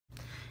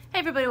Hey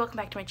everybody, welcome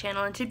back to my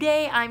channel, and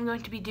today I'm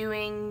going to be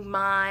doing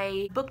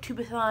my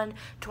Booktube-a-thon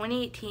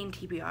 2018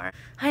 TBR.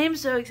 I am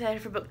so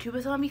excited for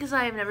Booktube-a-thon because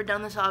I have never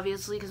done this,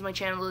 obviously, because my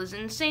channel is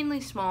insanely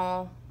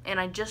small, and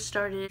I just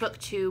started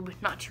Booktube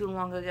not too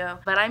long ago.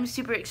 But I'm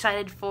super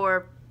excited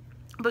for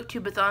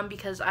Booktube-a-thon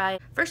because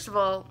first of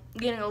all,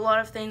 getting a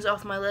lot of things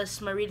off my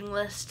list, my reading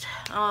list,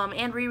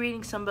 and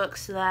rereading some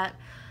books that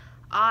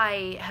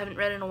I haven't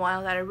read in a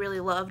while that I really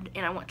loved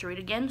and I want to read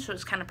again, so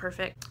it's kind of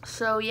perfect.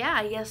 So yeah,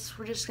 I guess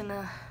we're just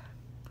gonna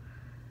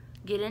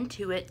get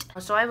into it.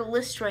 So I have a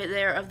list right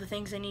there of the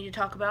things I need to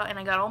talk about, and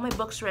I got all my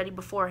books ready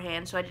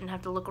beforehand so I didn't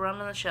have to look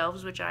around on the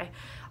shelves, which I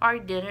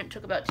already did. It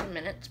took about 10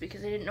 minutes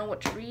because I didn't know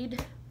what to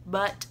read,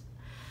 but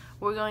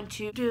we're going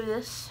to do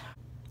this.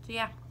 So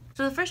yeah.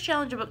 So the first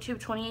challenge of Booktube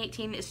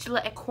 2018 is to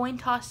let a coin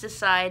toss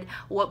decide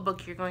what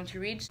book you're going to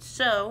read.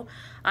 So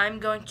I'm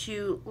going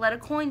to let a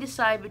coin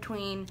decide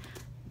between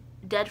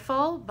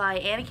Deadfall by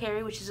Anna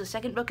Carey, which is the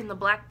second book in the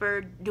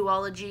Blackbird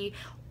duology,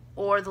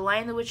 or The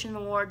Lion, the Witch, and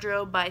the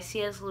Wardrobe by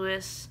C.S.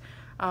 Lewis,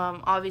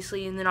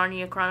 obviously in the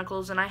Narnia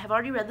Chronicles. And I have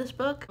already read this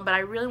book, but I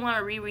really want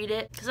to reread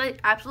it because I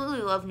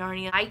absolutely love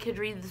Narnia. I could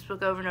read this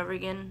book over and over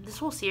again. This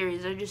whole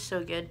series, they're just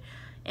so good.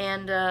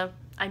 And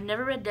I've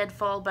never read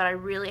Deadfall, but I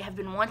really have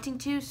been wanting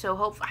to,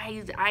 so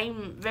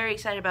I'm very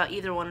excited about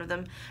either one of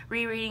them.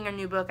 Rereading a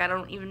new book, I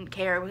don't even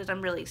care because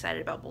I'm really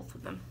excited about both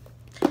of them.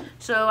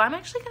 So I'm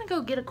actually going to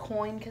go get a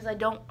coin because I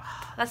don't,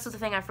 that's the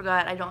thing I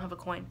forgot, I don't have a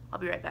coin. I'll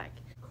be right back.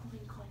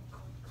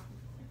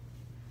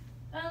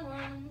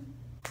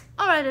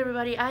 Alright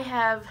everybody, I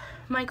have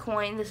my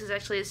coin. This is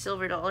actually a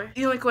silver dollar.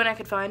 The only coin I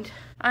could find.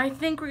 I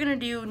think we're going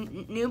to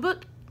do new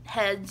book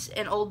heads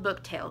and old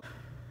book tails.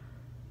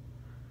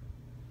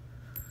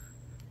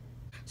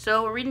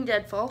 So we're reading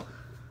Deadfall.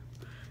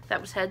 That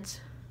was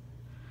heads.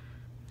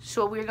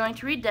 So we're going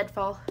to read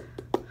Deadfall.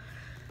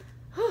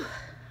 Whew.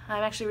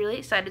 I'm actually really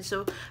excited.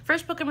 So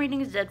first book I'm reading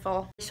is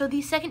Deadfall. So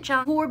the second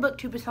challenge for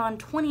Booktube-a-thon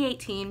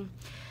 2018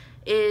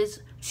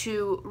 is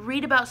to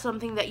read about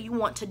something that you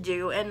want to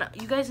do. And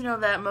you guys know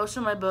that most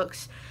of my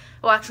books,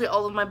 well actually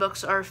all of my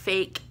books are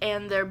fake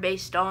and they're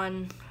based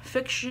on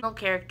fictional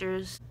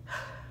characters.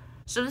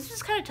 So this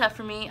is kind of tough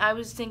for me. I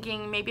was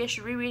thinking maybe I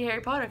should reread Harry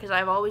Potter because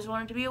I've always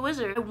wanted to be a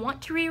wizard. I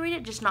want to reread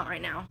it, just not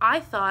right now. I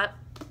thought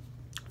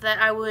that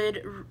I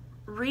would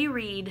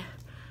reread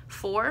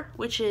 4,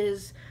 which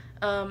is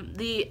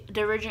the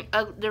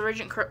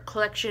Divergent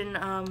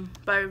Collection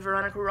by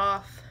Veronica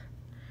Roth.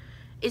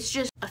 It's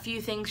just a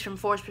few things from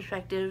 4's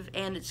perspective,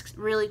 and it's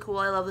really cool.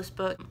 I love this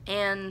book,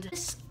 and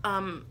this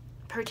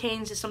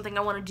pertains to something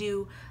I want to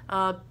do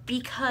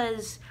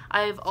because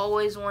I've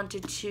always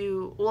wanted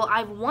to, well,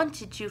 I've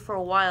wanted to for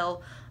a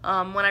while.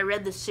 When I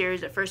read this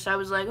series at first, I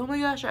was like, oh my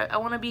gosh, I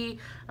want to be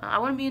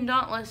in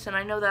Dauntless, and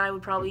I know that I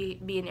would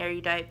probably be an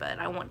erudite, but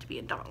I want to be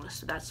in Dauntless,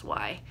 so that's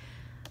why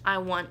I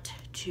want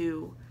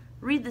to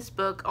read this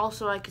book.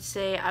 Also, I could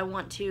say I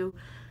want to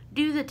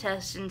do the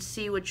test and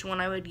see which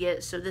one I would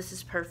get, so this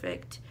is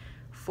perfect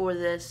for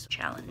this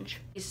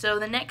challenge. So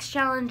the next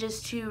challenge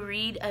is to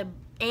read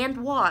and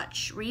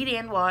watch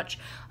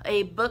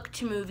a book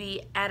to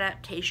movie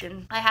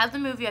adaptation. I have the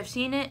movie, I've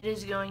seen it. It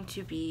is going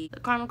to be The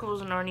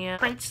Chronicles of Narnia,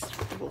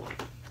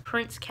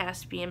 Prince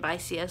Caspian by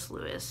C.S.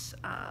 Lewis.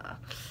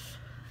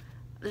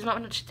 There's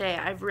not much to say.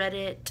 I've read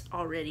it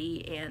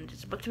already, and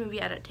it's a book to movie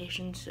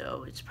adaptation,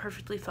 so it's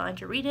perfectly fine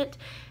to read it.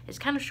 It's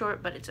kind of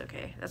short, but it's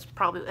okay.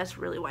 That's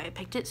really why I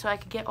picked it, so I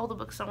could get all the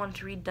books I wanted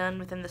to read done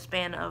within the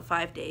span of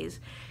 5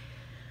 days.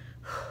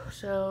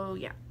 So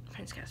yeah,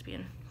 Prince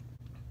Caspian.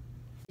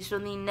 So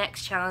the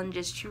next challenge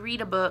is to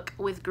read a book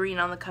with green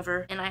on the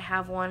cover, and I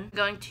have one. I'm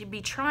going to be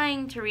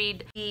trying to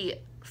read the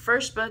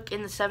first book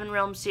in the Seven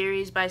Realms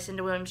series by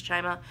Cinda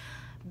Williams-Chima,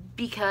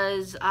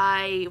 because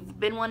I've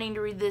been wanting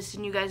to read this,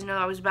 and you guys know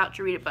I was about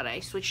to read it, but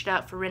I switched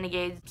out for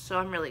Renegades, so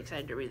I'm really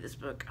excited to read this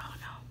book. Oh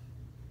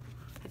no,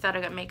 I thought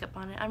I got makeup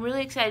on it. I'm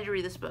really excited to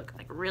read this book,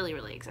 like really,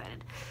 really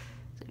excited.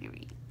 So you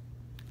read.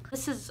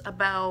 This is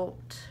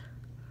about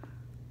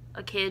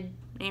a kid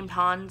named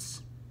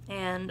Hans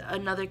and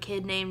another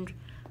kid named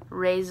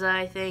Reza,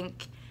 I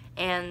think,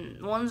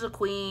 and one's a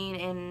queen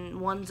and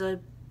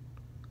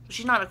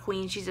she's not a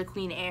queen, she's a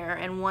queen heir,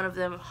 and one of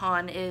them,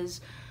 Han,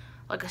 is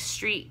like a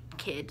street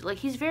kid. Like,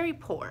 he's very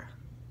poor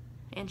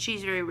and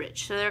she's very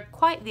rich, so they're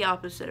quite the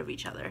opposite of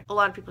each other. A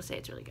lot of people say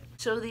it's really good.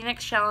 So the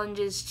next challenge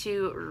is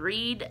to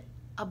read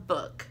a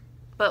book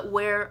but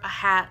wear a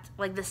hat,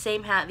 like the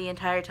same hat the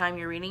entire time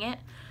you're reading it.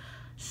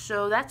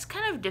 So that's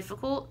kind of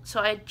difficult, so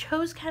I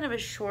chose kind of a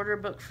shorter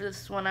book for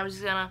this one. I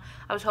was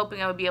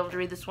hoping I would be able to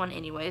read this one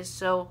anyways.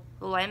 So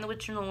The Lion, the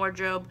Witch, and the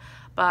Wardrobe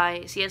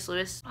by C.S.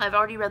 Lewis. I've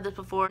already read this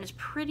before, and it's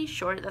pretty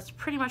short. That's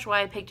pretty much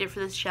why I picked it for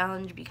this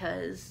challenge,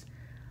 because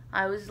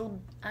I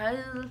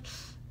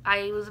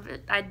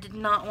did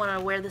not want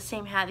to wear the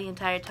same hat the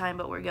entire time,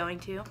 but we're going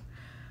to.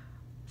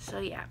 So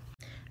yeah,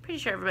 pretty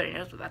sure everybody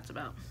knows what that's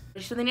about.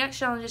 So the next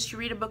challenge is to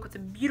read a book with a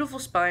beautiful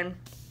spine.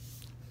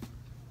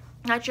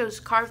 I chose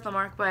Carve the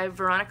Mark by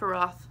Veronica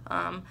Roth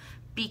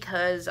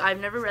because I've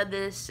never read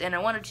this and I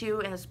wanted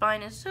to, and the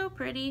spine is so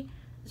pretty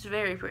It's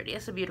very pretty.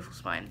 It's a beautiful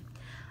spine.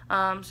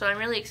 So I'm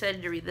really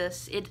excited to read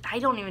this. I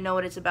don't even know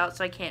what it's about,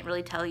 so I can't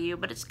really tell you,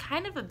 but it's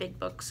kind of a big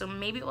book, so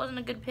maybe it wasn't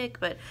a good pick,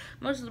 but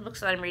most of the books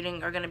that I'm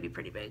reading are going to be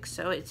pretty big,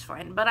 so it's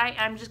fine. But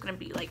I'm just going to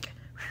be, like,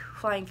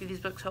 flying through these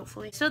books,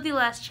 hopefully. So the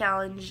last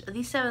challenge, the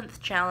 7th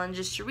challenge,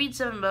 is to read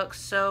 7 books,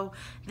 so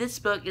this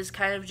book is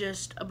kind of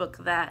just a book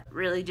that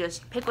really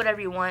just pick whatever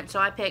you want. So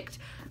I picked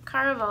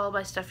Caraval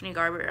by Stephanie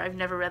Garber. I've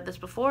never read this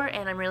before,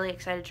 and I'm really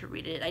excited to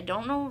read it. I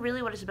don't know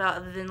really what it's about,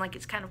 other than, like,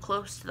 it's kind of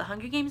close to the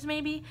Hunger Games,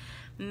 maybe,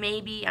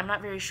 I'm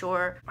not very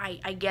sure.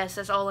 I guess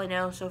that's all I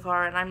know so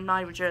far, and I'm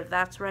not even sure if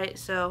that's right,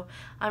 so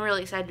I'm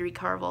really excited to read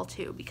Caraval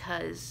too,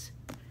 because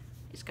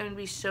it's going to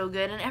be so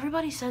good, and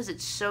everybody says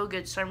it's so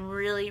good, so I'm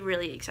really,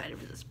 really excited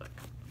for this book.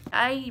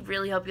 I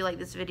really hope you liked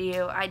this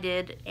video. I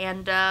did,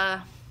 and,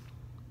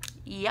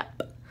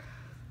 yep.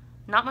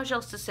 Not much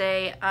else to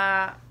say.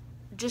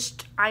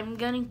 I'm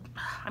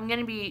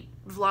gonna be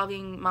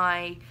vlogging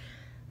my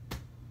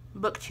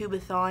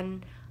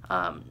Booktube-a-thon,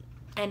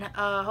 and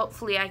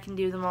hopefully I can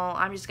do them all.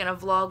 I'm just gonna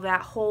vlog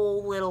that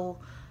whole little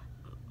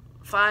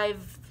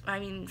 5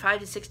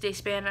 to 6 day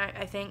span.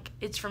 I think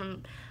it's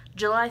from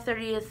July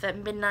 30th at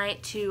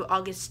midnight to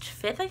August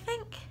 5th, I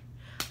think,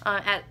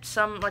 at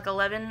some, like,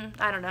 11,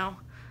 I don't know,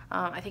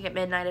 I think at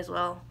midnight as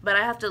well, but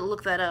I have to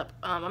look that up.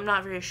 I'm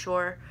not very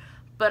sure,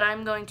 but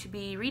I'm going to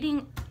be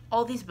reading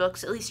all these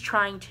books, at least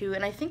trying to,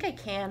 and I think I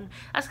can.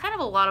 That's kind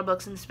of a lot of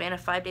books in the span of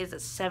 5 days.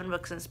 That's 7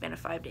 books in the span of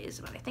 5 days,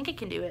 but I think I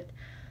can do it.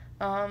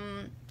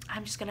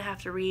 I'm just gonna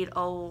have to read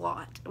a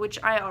lot, which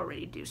I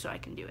already do, so I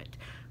can do it.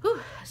 Whew,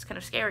 that's kind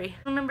of scary.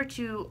 Remember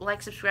to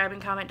like, subscribe,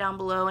 and comment down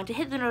below, and to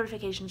hit the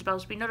notifications bell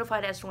to be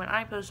notified as to when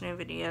I post new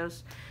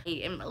videos. I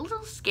am a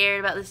little scared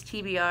about this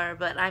TBR,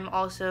 but I'm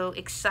also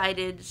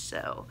excited,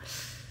 so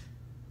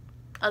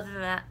other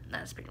than that,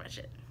 that's pretty much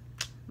it.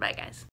 Bye, guys.